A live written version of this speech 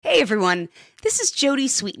everyone, this is Jody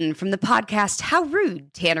Sweeten from the podcast How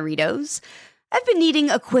Rude, Tanneritos. I've been needing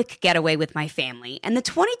a quick getaway with my family, and the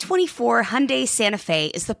 2024 Hyundai Santa Fe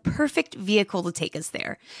is the perfect vehicle to take us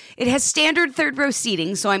there. It has standard third-row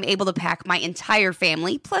seating, so I'm able to pack my entire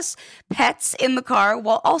family, plus pets, in the car,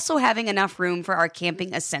 while also having enough room for our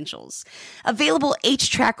camping essentials. Available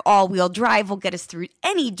H-Track all-wheel drive will get us through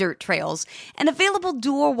any dirt trails, and available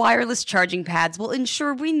dual wireless charging pads will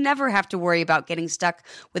ensure we never have to worry about getting stuck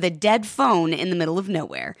with a dead phone in the middle of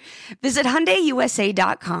nowhere. Visit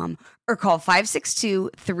HyundaiUSA.com or call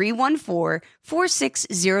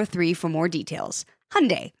 562-314-4603 for more details.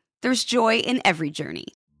 Hyundai, there's joy in every journey.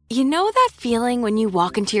 You know that feeling when you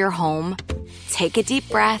walk into your home, take a deep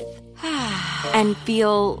breath, and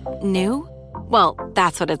feel new? Well,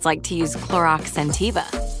 that's what it's like to use Clorox Scentiva.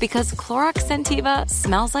 Because Clorox Scentiva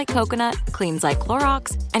smells like coconut, cleans like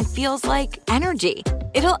Clorox, and feels like energy.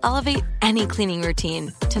 It'll elevate any cleaning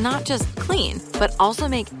routine to not just clean, but also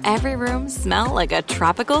make every room smell like a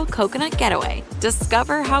tropical coconut getaway.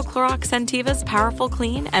 Discover how Clorox Scentiva's powerful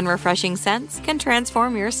clean and refreshing scents can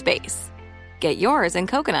transform your space. Get yours in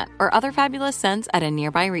coconut or other fabulous scents at a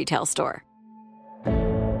nearby retail store.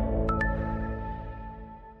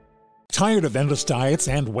 Tired of endless diets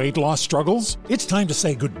and weight loss struggles? It's time to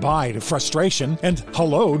say goodbye to frustration and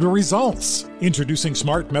hello to results. Introducing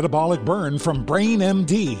Smart Metabolic Burn from Brain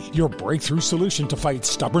MD, your breakthrough solution to fight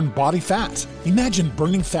stubborn body fat. Imagine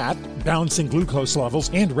burning fat, balancing glucose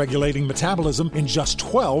levels, and regulating metabolism in just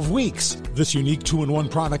 12 weeks. This unique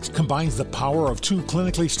 2-in-1 product combines the power of 2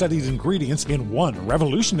 clinically studied ingredients in one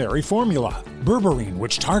revolutionary formula. Berberine,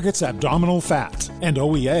 which targets abdominal fat, and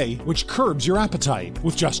OEA, which curbs your appetite.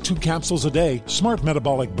 With just 2 capsules a day, Smart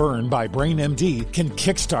Metabolic Burn by Brain MD can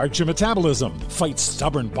kickstart your metabolism, fight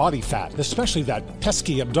stubborn body fat, especially that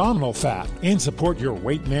pesky abdominal fat, and support your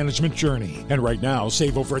weight management journey. And right now,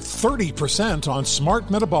 save over 30% on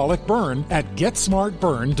Smart Metabolic Burn at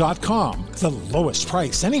GetSmartBurn.com. The lowest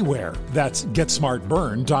price anywhere. That's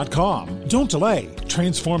GetSmartBurn.com. Don't delay.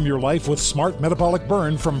 Transform your life with Smart Metabolic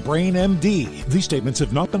Burn from Brain MD. These statements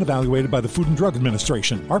have not been evaluated by the Food and Drug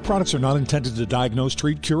Administration. Our products are not intended to diagnose,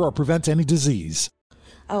 treat, cure, or prevent any disease.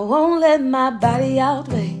 I won't let my body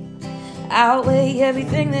outweigh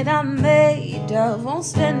everything that I'm made of. Won't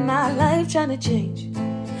spend my life trying to change.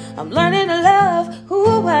 I'm learning to love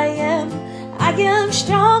who I am. I am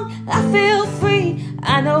strong, I feel free.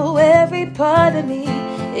 I know every part of me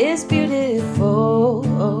is beautiful,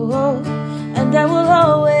 and I will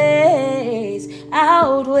always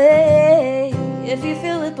outweigh. If you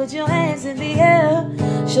feel it, put your hands in the air.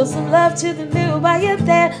 Show some love to the mirror while you're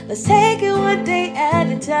there. Let's take it one day at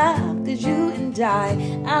a time, 'cause you and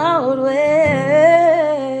I outweigh.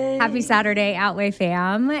 Happy Saturday, Outweigh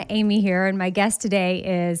fam. Amy here, and my guest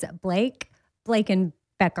today is Blake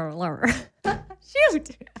Blankenbeckler.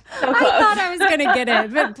 Shoot. I thought I was going to get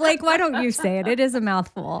it, but Blake, why don't you say it? It is a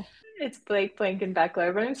mouthful. It's Blake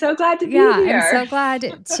Blankenbeckler, but I'm so glad to be here. Yeah, I'm so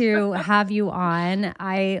glad to have you on.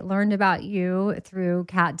 I learned about you through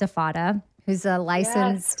Kat DeFada, who's a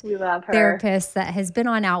licensed therapist that has been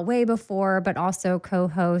on Outweigh before, but also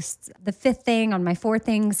co-hosts The Fifth Thing on my Four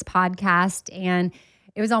Things podcast. And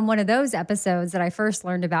it was on one of those episodes that I first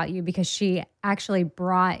learned about you because she actually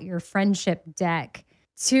brought your friendship deck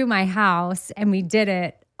to my house, and we did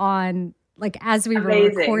it on as we were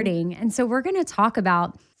recording. And so we're going to talk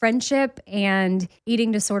about friendship and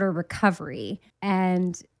eating disorder recovery.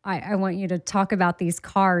 And I want you to talk about these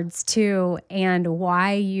cards too, and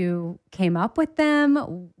why you came up with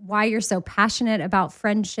them, why you're so passionate about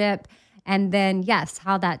friendship, and then, yes,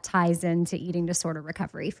 how that ties into eating disorder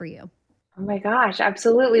recovery for you. Oh my gosh,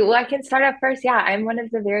 absolutely. Well, I can start off first. Yeah, I'm one of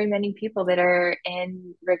the very many people that are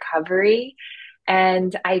in recovery.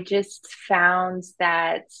 And I just found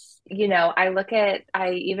that,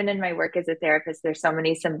 even in my work as a therapist, there's so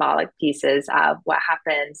many symbolic pieces of what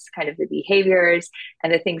happens, kind of the behaviors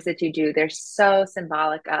and the things that you do. They're so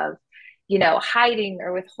symbolic of, hiding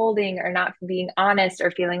or withholding or not being honest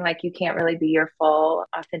or feeling like you can't really be your full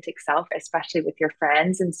authentic self, especially with your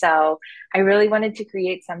friends. And so I really wanted to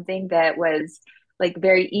create something that was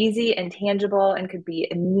very easy and tangible and could be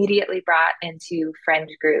immediately brought into friend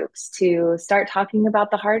groups to start talking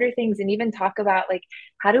about the harder things and even talk about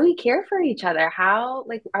how do we care for each other? How,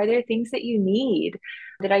 are there things that you need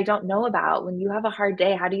that I don't know about? When you have a hard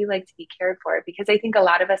day, how do you like to be cared for? Because I think a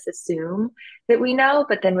lot of us assume that we know,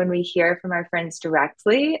 but then when we hear from our friends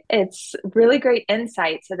directly, it's really great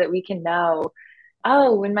insight so that we can know,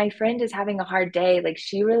 oh, when my friend is having a hard day,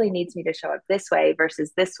 she really needs me to show up this way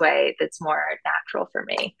versus this way that's more natural for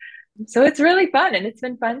me. So it's really fun. And it's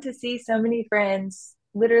been fun to see so many friends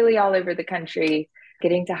literally all over the country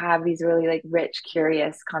getting to have these really like rich,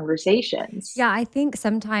 curious conversations. Yeah, I think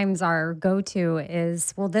sometimes our go-to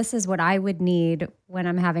is, well, this is what I would need when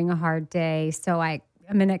I'm having a hard day. So I'm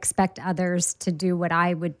going to expect others to do what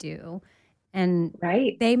I would do. And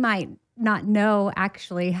they might not know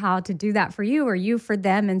actually how to do that for you or you for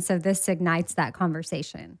them. And so this ignites that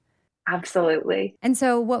conversation. Absolutely. And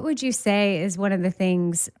so what would you say is one of the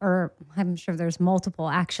things, or I'm sure there's multiple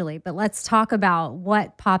actually, but let's talk about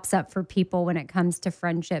what pops up for people when it comes to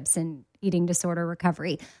friendships and eating disorder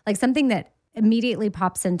recovery. Like something that immediately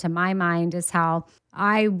pops into my mind is how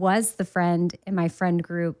I was the friend in my friend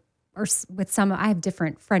group, or with some, I have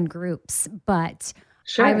different friend groups, but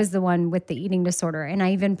I was the one with the eating disorder. And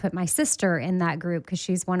I even put my sister in that group because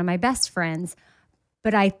she's one of my best friends.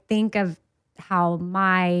 But I think of how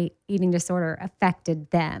my eating disorder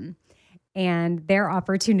affected them and their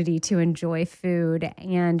opportunity to enjoy food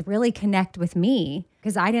and really connect with me,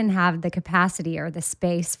 because I didn't have the capacity or the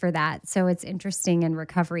space for that. So it's interesting in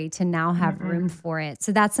recovery to now have room for it.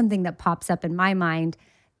 So that's something that pops up in my mind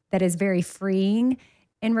that is very freeing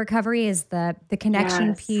in recovery, is the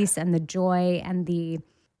connection piece and the joy and the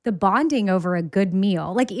bonding over a good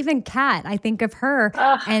meal. Like even Kat, I think of her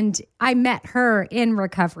and I met her in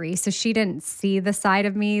recovery. So she didn't see the side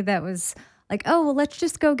of me that was like, oh, well, let's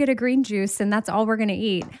just go get a green juice and that's all we're going to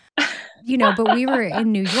eat. But we were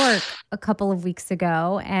in New York a couple of weeks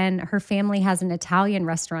ago and her family has an Italian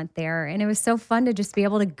restaurant there. And it was so fun to just be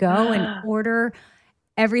able to go and order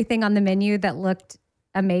everything on the menu that looked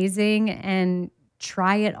amazing and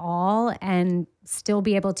try it all and still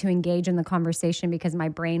be able to engage in the conversation because my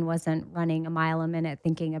brain wasn't running a mile a minute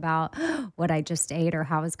thinking about what I just ate or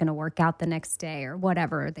how I was going to work out the next day or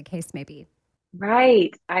whatever the case may be.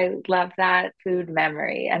 Right. I love that food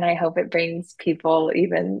memory. And I hope it brings people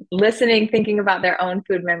even listening, thinking about their own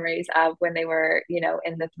food memories of when they were, in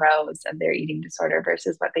the throes of their eating disorder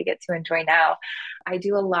versus what they get to enjoy now. I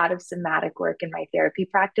do a lot of somatic work in my therapy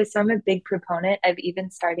practice. So I'm a big proponent of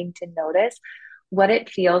even starting to notice what it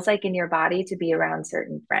feels like in your body to be around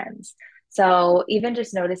certain friends. So even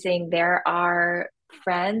just noticing there are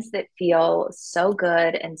friends that feel so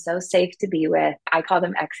good and so safe to be with. I call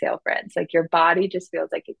them exhale friends. Like your body just feels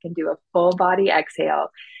like it can do a full body exhale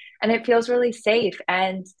and it feels really safe.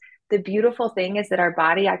 And the beautiful thing is that our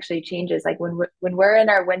body actually changes. Like when we're in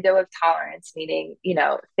our window of tolerance, meaning,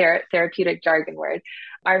 therapeutic jargon word,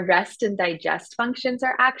 our rest and digest functions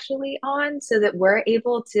are actually on so that we're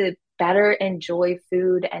able to better enjoy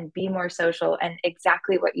food and be more social. And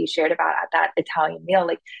exactly what you shared about at that Italian meal,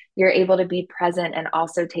 like you're able to be present and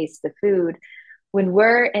also taste the food. When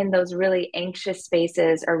we're in those really anxious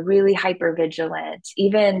spaces or really hyper vigilant,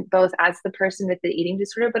 even both as the person with the eating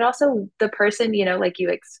disorder, but also the person, like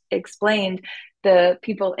you explained, the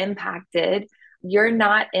people impacted, you're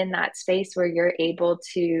not in that space where you're able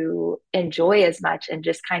to enjoy as much and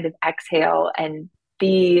just kind of exhale and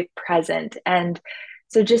be present. And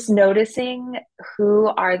so just noticing who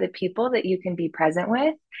are the people that you can be present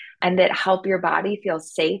with and that help your body feel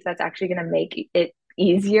safe, that's actually going to make it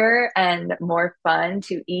easier and more fun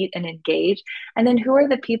to eat and engage. And then who are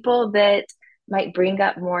the people that might bring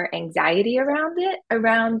up more anxiety or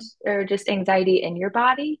just anxiety in your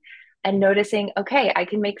body, and noticing, okay, I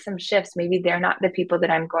can make some shifts. Maybe they're not the people that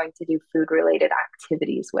I'm going to do food related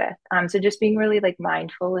activities with. So just being really like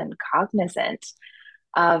mindful and cognizant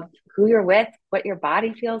of who you're with, what your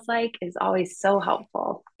body feels like is always so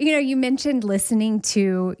helpful. You mentioned listening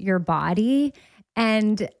to your body,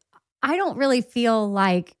 and I don't really feel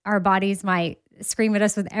like our bodies might scream at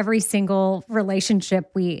us with every single relationship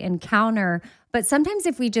we encounter. But sometimes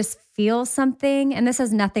if we just feel something, and this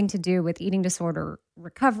has nothing to do with eating disorder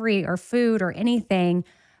recovery or food or anything,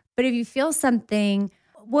 but if you feel something,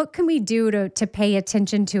 what can we do to pay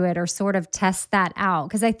attention to it or sort of test that out?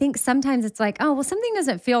 Because I think sometimes it's like, oh, well, something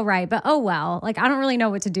doesn't feel right, but oh, well, like I don't really know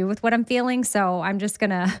what to do with what I'm feeling. So I'm just going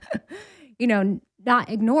to, not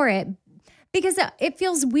ignore it, because it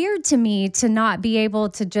feels weird to me to not be able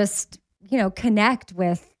to just, connect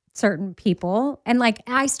with certain people. And like,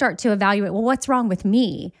 I start to evaluate, well, what's wrong with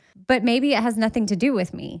me? But maybe it has nothing to do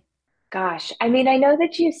with me. Gosh, I mean, I know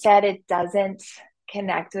that you said it doesn't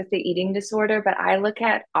connect with the eating disorder, but I look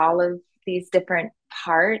at all of these different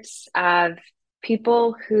parts of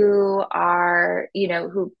people who are,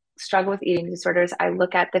 who struggle with eating disorders. I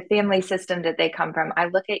look at the family system that they come from. I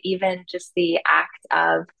look at even just the act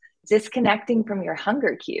of disconnecting from your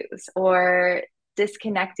hunger cues or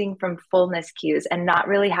disconnecting from fullness cues and not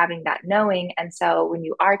really having that knowing. And so when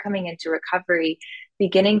you are coming into recovery,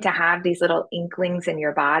 beginning to have these little inklings in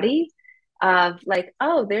your body of like,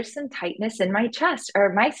 oh, there's some tightness in my chest,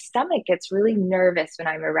 or my stomach gets really nervous when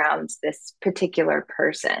I'm around this particular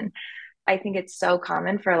person. I think it's so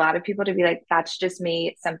common for a lot of people to be like, that's just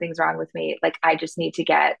me. Something's wrong with me. Like, I just need to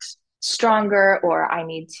get stronger, or I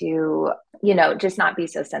need to, just not be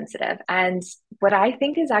so sensitive. And what I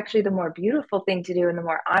think is actually the more beautiful thing to do and the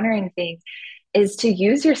more honoring thing is to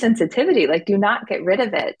use your sensitivity. Like, do not get rid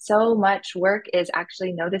of it. So much work is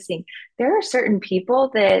actually noticing there are certain people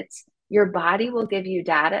that your body will give you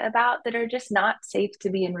data about that are just not safe to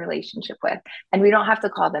be in relationship with. And we don't have to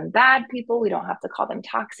call them bad people. We don't have to call them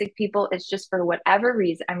toxic people. It's just for whatever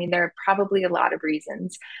reason. I mean, there are probably a lot of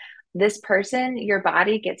reasons. This person, your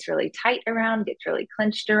body gets really tight around, gets really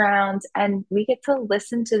clenched around, and we get to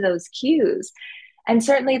listen to those cues. And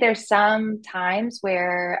certainly there's some times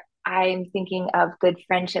where I'm thinking of good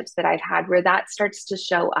friendships that I've had where that starts to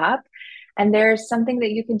show up. And there's something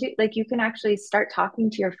that you can do. Like, you can actually start talking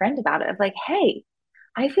to your friend about it, of like, hey,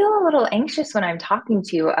 I feel a little anxious when I'm talking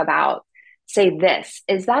to you about, say, this.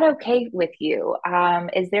 Is that okay with you?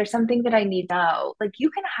 Is there something that I need to know? Like, you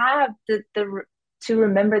can have to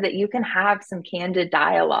remember that you can have some candid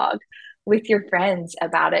dialogue with your friends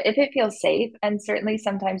about it if it feels safe. And certainly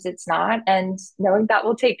sometimes it's not. And knowing that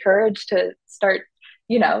will take courage to start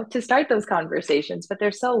those conversations, but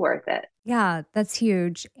they're so worth it. Yeah, that's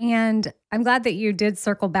huge. And I'm glad that you did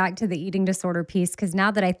circle back to the eating disorder piece, because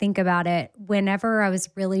now that I think about it, whenever I was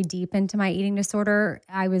really deep into my eating disorder,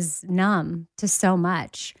 I was numb to so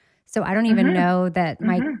much. So I don't even know that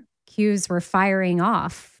my cues were firing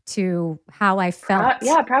off to how I felt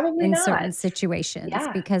probably in not. certain situations,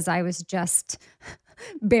 because I was just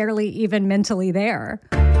barely even mentally there.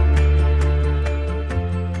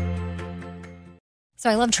 So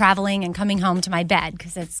I love traveling and coming home to my bed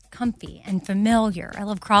because it's comfy and familiar. I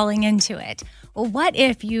love crawling into it. Well, what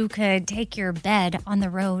if you could take your bed on the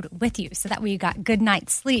road with you so that way you got good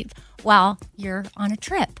night's sleep while you're on a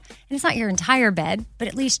trip? And it's not your entire bed, but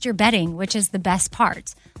at least your bedding, which is the best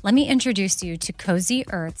part. Let me introduce you to Cozy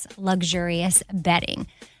Earth's luxurious bedding.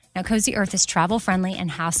 Now, Cozy Earth is travel-friendly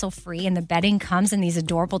and hassle-free, and the bedding comes in these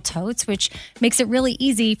adorable totes, which makes it really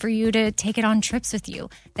easy for you to take it on trips with you.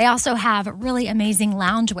 They also have really amazing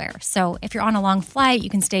loungewear, so if you're on a long flight, you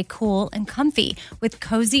can stay cool and comfy with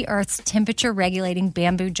Cozy Earth's temperature-regulating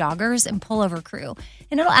bamboo joggers and pullover crew.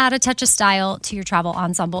 And it'll add a touch of style to your travel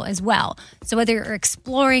ensemble as well. So whether you're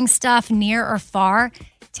exploring stuff near or far,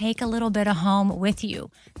 take a little bit of home with you.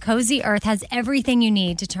 Cozy Earth has everything you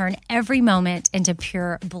need to turn every moment into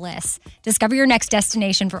pure bliss. Discover your next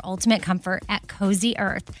destination for ultimate comfort at Cozy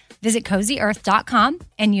Earth. Visit CozyEarth.com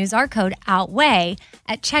and use our code OUTWEIGH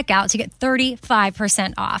at checkout to get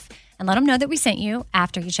 35% off. And let them know that we sent you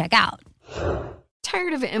after you check out.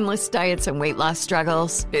 Tired of endless diets and weight loss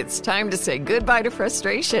struggles? It's time to say goodbye to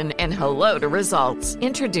frustration and hello to results.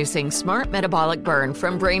 Introducing Smart Metabolic Burn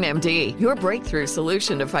from BrainMD, your breakthrough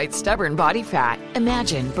solution to fight stubborn body fat.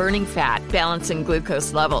 Imagine burning fat, balancing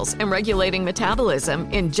glucose levels, and regulating metabolism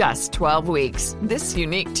in just 12 weeks. This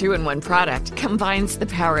unique 2-in-1 product combines the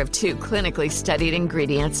power of 2 clinically studied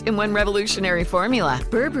ingredients in one revolutionary formula.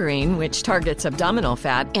 Berberine, which targets abdominal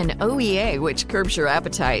fat, and OEA, which curbs your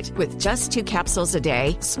appetite. With just 2 capsules a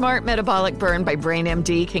day, Smart Metabolic Burn by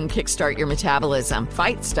BrainMD can kickstart your metabolism,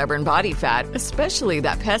 fight stubborn body fat, especially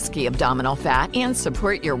that pesky abdominal fat, and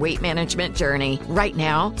support your weight management journey. Right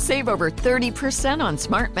now, save over 30% on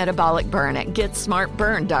Smart Metabolic Burn at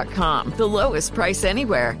GetSmartBurn.com. The lowest price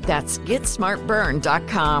anywhere. That's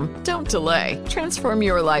GetSmartBurn.com. Don't delay. Transform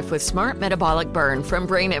your life with Smart Metabolic Burn from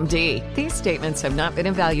BrainMD. These statements have not been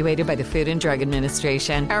evaluated by the Food and Drug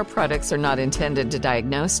Administration. Our products are not intended to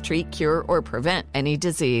diagnose, treat, cure, or prevent any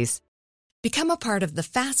disease. Become a part of the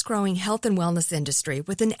fast-growing health and wellness industry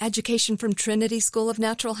with an education from Trinity School of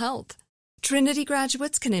Natural Health. Trinity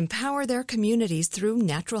graduates can empower their communities through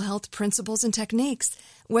natural health principles and techniques,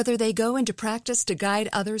 whether they go into practice to guide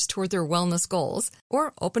others toward their wellness goals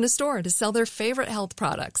or open a store to sell their favorite health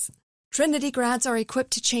products. Trinity grads are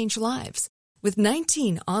equipped to change lives. With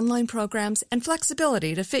 19 online programs and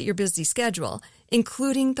flexibility to fit your busy schedule,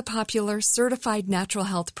 including the popular Certified Natural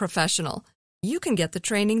Health Professional, you can get the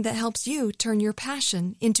training that helps you turn your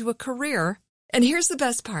passion into a career. And here's the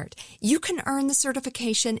best part. You can earn the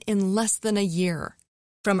certification in less than a year.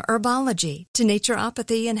 From herbology to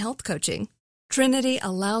naturopathy and health coaching, Trinity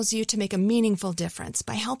allows you to make a meaningful difference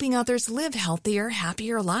by helping others live healthier,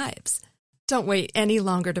 happier lives. Don't wait any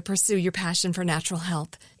longer to pursue your passion for natural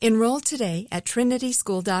health. Enroll today at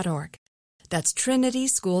trinityschool.org. That's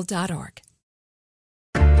trinityschool.org.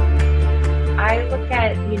 I look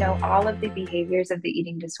at, all of the behaviors of the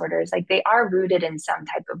eating disorders, like they are rooted in some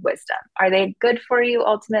type of wisdom. Are they good for you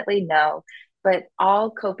ultimately? No, but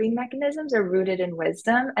all coping mechanisms are rooted in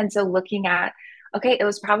wisdom. And so looking at, okay, it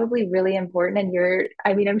was probably really important.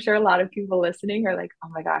 And I'm sure a lot of people listening are like, oh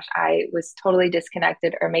my gosh, I was totally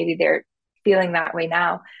disconnected, or maybe they're feeling that way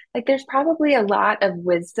now. Like there's probably a lot of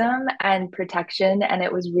wisdom and protection, and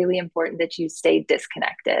it was really important that you stay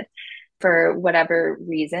disconnected for whatever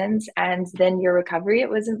reasons. And then your recovery, it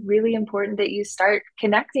was really important that you start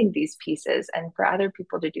connecting these pieces and for other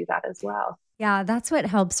people to do that as well. Yeah, that's what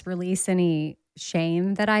helps release any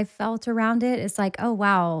shame that I felt around it. It's like, oh,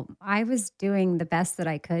 wow, I was doing the best that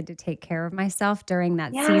I could to take care of myself during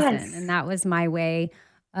that season. And that was my way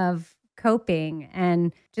of coping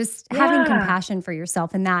and just having compassion for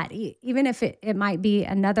yourself. And that, even if it might be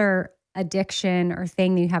another addiction or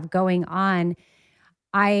thing that you have going on,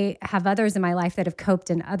 I have others in my life that have coped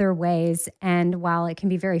in other ways. And while it can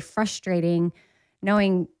be very frustrating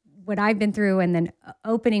knowing what I've been through and then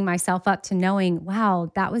opening myself up to knowing,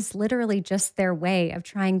 wow, that was literally just their way of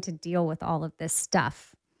trying to deal with all of this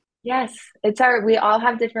stuff. Yes, we all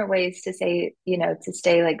have different ways to say, to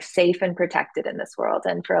stay like safe and protected in this world.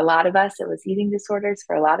 And for a lot of us, it was eating disorders.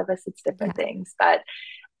 For a lot of us, it's different things, but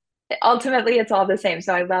ultimately it's all the same.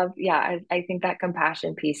 So I think that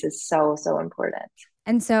compassion piece is so, so important.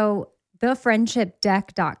 And so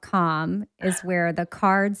thefriendshipdeck.com is where the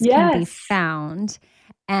cards can be found.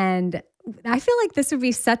 And I feel like this would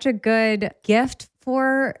be such a good gift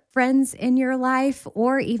for friends in your life,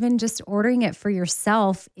 or even just ordering it for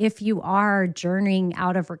yourself if you are journeying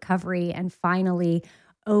out of recovery and finally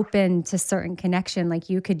open to certain connection. Like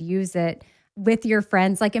you could use it with your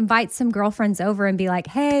friends, like invite some girlfriends over and be like,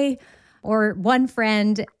 hey, or one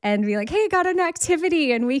friend and be like, hey, got an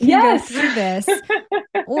activity and we can go through this.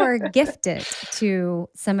 Or gift it to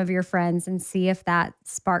some of your friends and see if that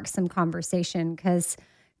sparks some conversation, because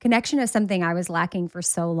connection is something I was lacking for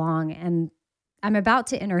so long. And I'm about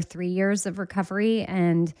to enter 3 years of recovery,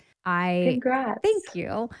 and Congrats. Thank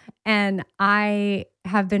you. And I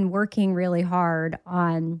have been working really hard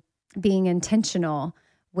on being intentional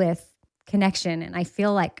with connection. And I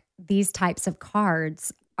feel like these types of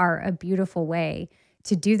cards are a beautiful way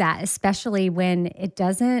to do that, especially when it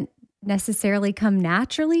doesn't necessarily come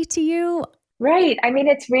naturally to you. Right. I mean,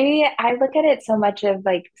 I look at it so much of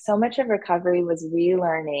recovery was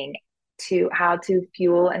relearning how to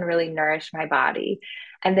fuel and really nourish my body.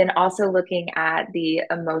 And then also looking at the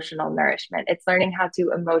emotional nourishment. It's learning how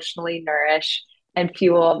to emotionally nourish and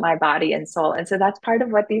fuel my body and soul. And so that's part of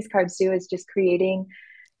what these cards do, is just creating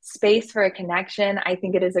space for a connection. I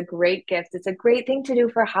think it is a great gift. It's a great thing to do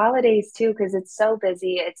for holidays too, because it's so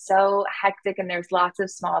busy, it's so hectic, and there's lots of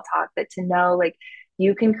small talk. That to know, like,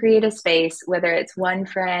 you can create a space, whether it's one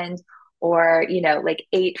friend or, like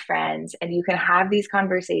 8 friends, and you can have these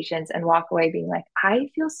conversations and walk away being like, I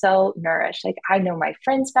feel so nourished. Like, I know my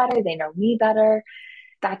friends better. They know me better.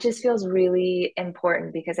 That just feels really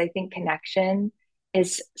important, because I think connection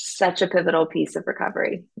is such a pivotal piece of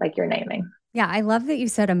recovery, like you're naming. Yeah, I love that you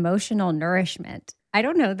said emotional nourishment. I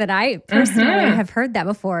don't know that I personally have heard that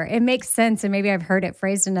before. It makes sense, and maybe I've heard it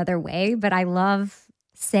phrased another way, but I love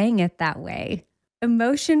saying it that way.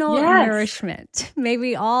 Emotional nourishment. May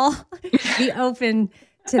we all be open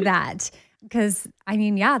to that, because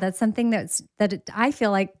that's something I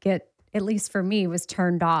feel like at least for me, was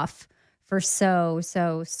turned off for so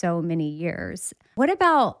many years. What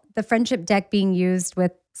about the friendship deck being used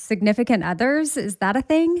with significant others? Is that a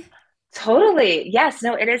thing? Totally. Yes.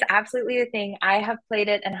 No, it is absolutely a thing. I have played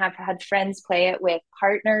it and have had friends play it with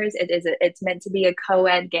partners. It's meant to be a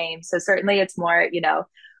co-ed game. So certainly it's more,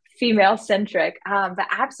 female centric. But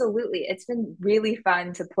absolutely, it's been really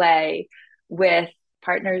fun to play with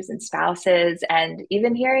partners and spouses, and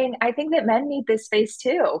even I think that men need this space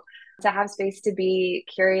too, to have space to be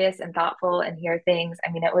curious and thoughtful and hear things.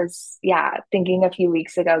 I mean, it was, thinking a few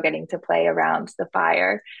weeks ago, getting to play around the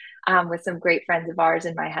fire with some great friends of ours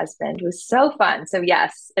and my husband was so fun. So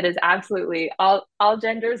yes, it is absolutely all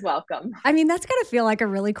genders welcome. I mean, that's got to feel like a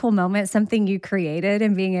really cool moment, something you created,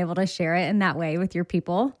 and being able to share it in that way with your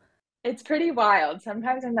people. It's pretty wild.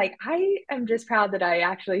 Sometimes I'm like, I am just proud that I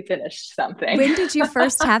actually finished something. When did you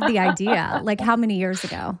first have the idea? Like, how many years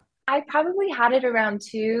ago? I probably had it around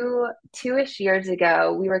two-ish years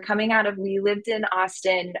ago. We lived in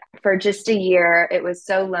Austin for just a year. It was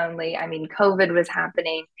so lonely. I mean, COVID was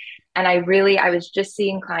happening, and I was just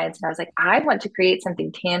seeing clients, and I was like, I want to create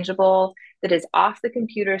something tangible that is off the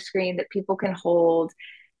computer screen that people can hold.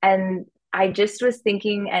 And I just was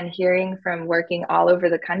thinking and hearing from working all over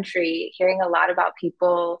the country, hearing a lot about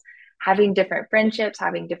people having different friendships,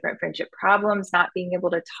 having different friendship problems, not being able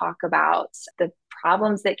to talk about the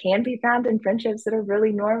problems that can be found in friendships that are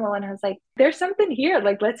really normal. And I was like, there's something here.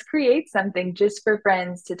 Like, let's create something just for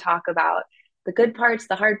friends to talk about the good parts,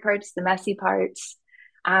 the hard parts, the messy parts.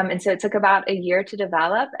 And so it took about a year to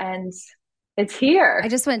develop, and it's here. I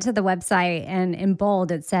just went to the website, and in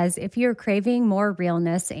bold, it says, if you're craving more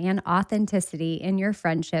realness and authenticity in your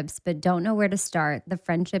friendships, but don't know where to start, the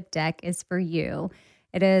Friendship Deck is for you.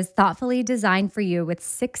 It is thoughtfully designed for you with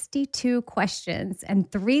 62 questions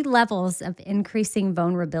and 3 levels of increasing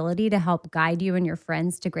vulnerability to help guide you and your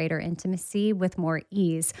friends to greater intimacy with more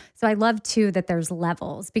ease. So I love too that there's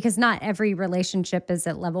levels, because not every relationship is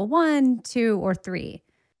at level 1, 2, or 3.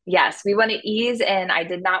 Yes, we want to ease in. I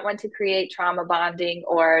did not want to create trauma bonding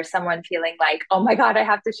or someone feeling like, oh my God, I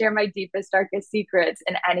have to share my deepest, darkest secrets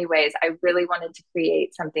in any ways. I really wanted to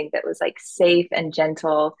create something that was like safe and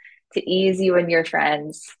gentle to ease you and your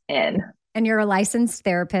friends in. And you're a licensed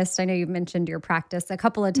therapist. I know you've mentioned your practice a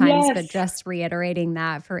couple of times, yes. But just reiterating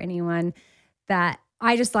that for anyone, that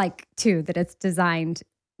I just like too, that it's designed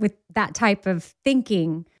with that type of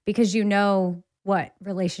thinking, because you know what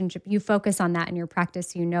relationship, you focus on that in your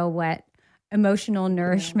practice, you know what emotional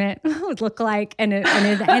nourishment would look like in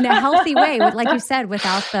a healthy way, like you said,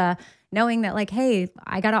 without the knowing that like, hey,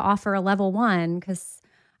 I got to offer a level 1, because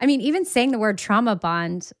I mean, even saying the word trauma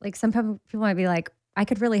bond, like some people might be like, I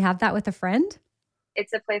could really have that with a friend.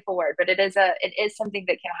 It's a playful word, but it is something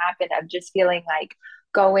that can happen of just feeling like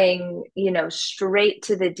going, straight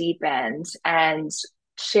to the deep end and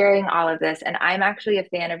sharing all of this. And I'm actually a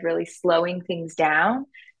fan of really slowing things down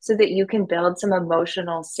so that you can build some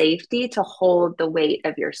emotional safety to hold the weight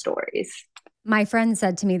of your stories. My friend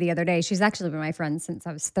said to me the other day, she's actually been my friend since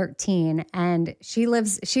I was 13, and she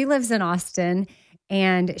lives in Austin.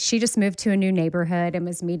 And she just moved to a new neighborhood and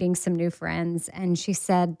was meeting some new friends. And she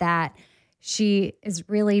said that she is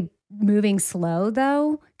really moving slow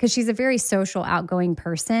though, because she's a very social, outgoing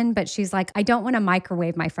person. But she's like, I don't want to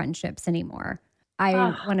microwave my friendships anymore.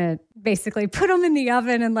 I want to basically put them in the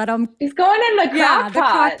oven and let them. She's going in the crock pot. The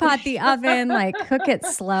crock pot, the oven, like cook it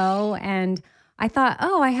slow. And I thought,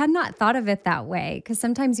 I had not thought of it that way, because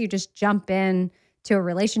sometimes you just jump in to a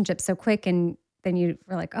relationship so quick, and then you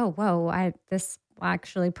were like, oh, whoa, this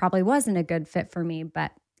actually probably wasn't a good fit for me,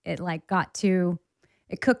 but it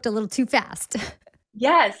cooked a little too fast.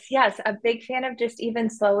 Yes. A big fan of just even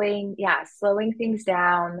slowing things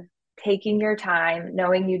down, taking your time,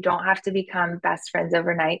 knowing you don't have to become best friends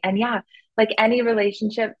overnight. And like any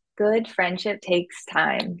relationship, good friendship takes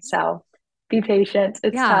time. So be patient.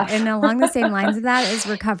 It's tough. And along the same lines of that is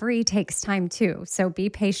recovery takes time too. So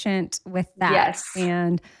be patient with that. Yes.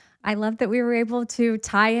 And I love that we were able to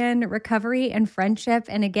tie in recovery and friendship.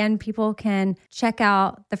 And again, people can check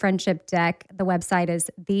out the Friendship Deck. The website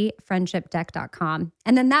is thefriendshipdeck.com.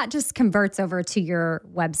 And then that just converts over to your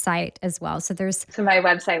website as well. So there's my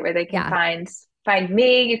website where they can find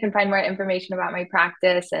me. You can find more information about my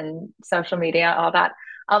practice and social media, all that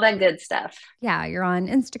good stuff. Yeah, you're on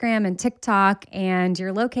Instagram and TikTok, and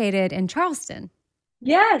you're located in Charleston.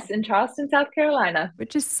 Yes, in Charleston, South Carolina.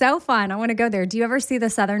 Which is so fun. I want to go there. Do you ever see the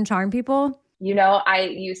Southern Charm people?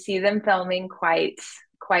 You see them filming quite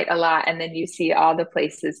a lot, and then you see all the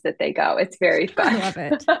places that they go. It's very fun. I love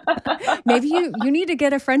it. Maybe you need to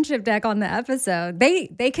get a Friendship Deck on the episode.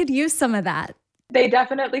 They could use some of that. They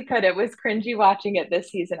definitely could. It was cringy watching it this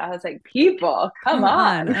season. I was like, people, come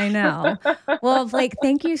on. I know. Well, Blake,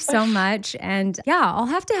 thank you so much. And I'll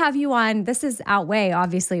have to have you on. This is Outweigh,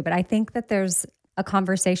 obviously, but I think that there's a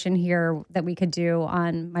conversation here that we could do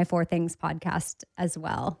on my 4 Things podcast as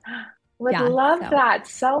well. Would love that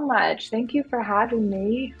so much. Thank you for having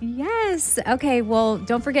me. Yes. Okay. Well,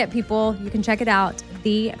 don't forget, people, you can check it out,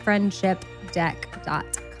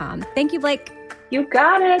 thefriendshipdeck.com. Thank you, Blake. You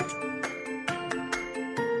got it.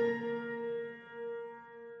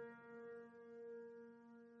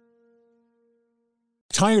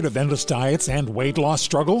 Tired of endless diets and weight loss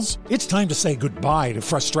struggles? It's time to say goodbye to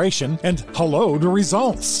frustration and hello to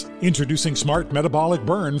results. Introducing Smart Metabolic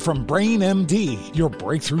Burn from Brain MD, your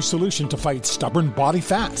breakthrough solution to fight stubborn body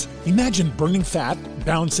fat. Imagine burning fat,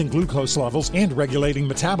 balancing glucose levels, and regulating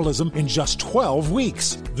metabolism in just 12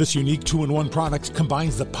 weeks. This unique 2-in-1 product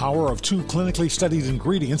combines the power of 2 clinically studied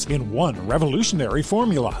ingredients in one revolutionary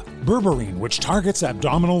formula. Berberine, which targets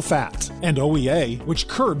abdominal fat, and OEA, which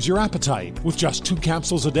curbs your appetite. With just 2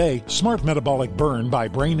 capsules a day, Smart Metabolic Burn by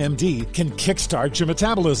Brain MD can kickstart your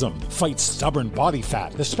metabolism, fight stubborn body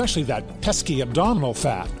fat, especially especially that pesky abdominal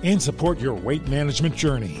fat, and support your weight management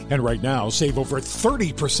journey. And right now, save over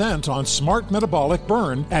 30% on Smart Metabolic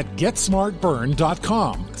Burn at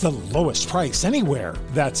GetSmartBurn.com. The lowest price anywhere.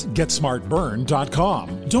 That's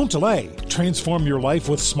GetSmartBurn.com. Don't delay. Transform your life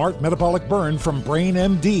with Smart Metabolic Burn from Brain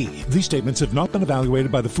MD. These statements have not been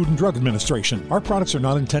evaluated by the Food and Drug Administration. Our products are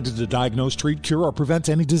not intended to diagnose, treat, cure, or prevent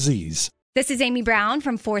any disease. This is Amy Brown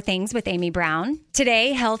from 4 Things with Amy Brown.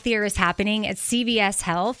 Today, healthier is happening at CVS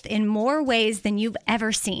Health in more ways than you've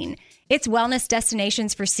ever seen. It's wellness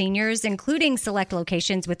destinations for seniors, including select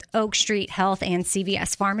locations with Oak Street Health and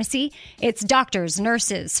CVS Pharmacy. It's doctors,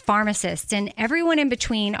 nurses, pharmacists, and everyone in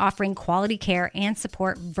between offering quality care and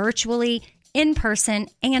support virtually, in person,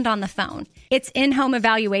 and on the phone. It's in-home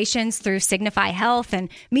evaluations through Signify Health and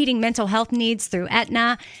meeting mental health needs through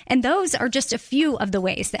Aetna. And those are just a few of the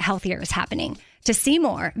ways that healthier is happening. To see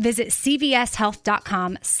more, visit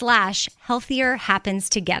cvshealth.com/healthier happens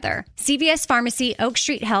together. CVS Pharmacy, Oak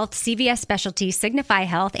Street Health, CVS Specialty, Signify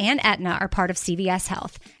Health, and Aetna are part of CVS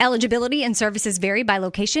Health. Eligibility and services vary by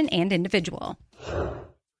location and individual.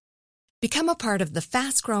 Become a part of the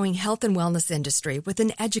fast-growing health and wellness industry with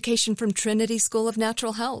an education from Trinity School of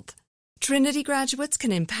Natural Health. Trinity graduates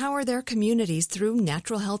can empower their communities through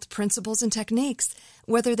natural health principles and techniques,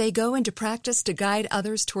 whether they go into practice to guide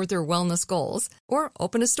others toward their wellness goals or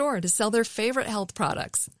open a store to sell their favorite health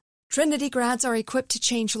products. Trinity grads are equipped to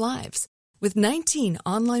change lives with 19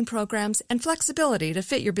 online programs and flexibility to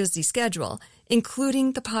fit your busy schedule,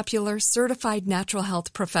 including the popular Certified Natural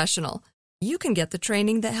Health Professional. You can get the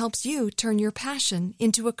training that helps you turn your passion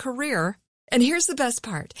into a career. And here's the best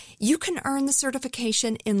part. You can earn the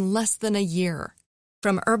certification in less than a year.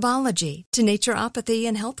 From herbology to naturopathy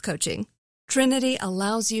and health coaching, Trinity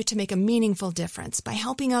allows you to make a meaningful difference by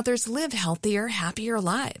helping others live healthier, happier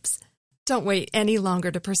lives. Don't wait any longer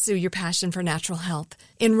to pursue your passion for natural health.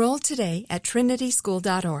 Enroll today at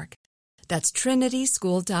trinityschool.org. That's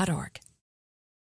trinityschool.org.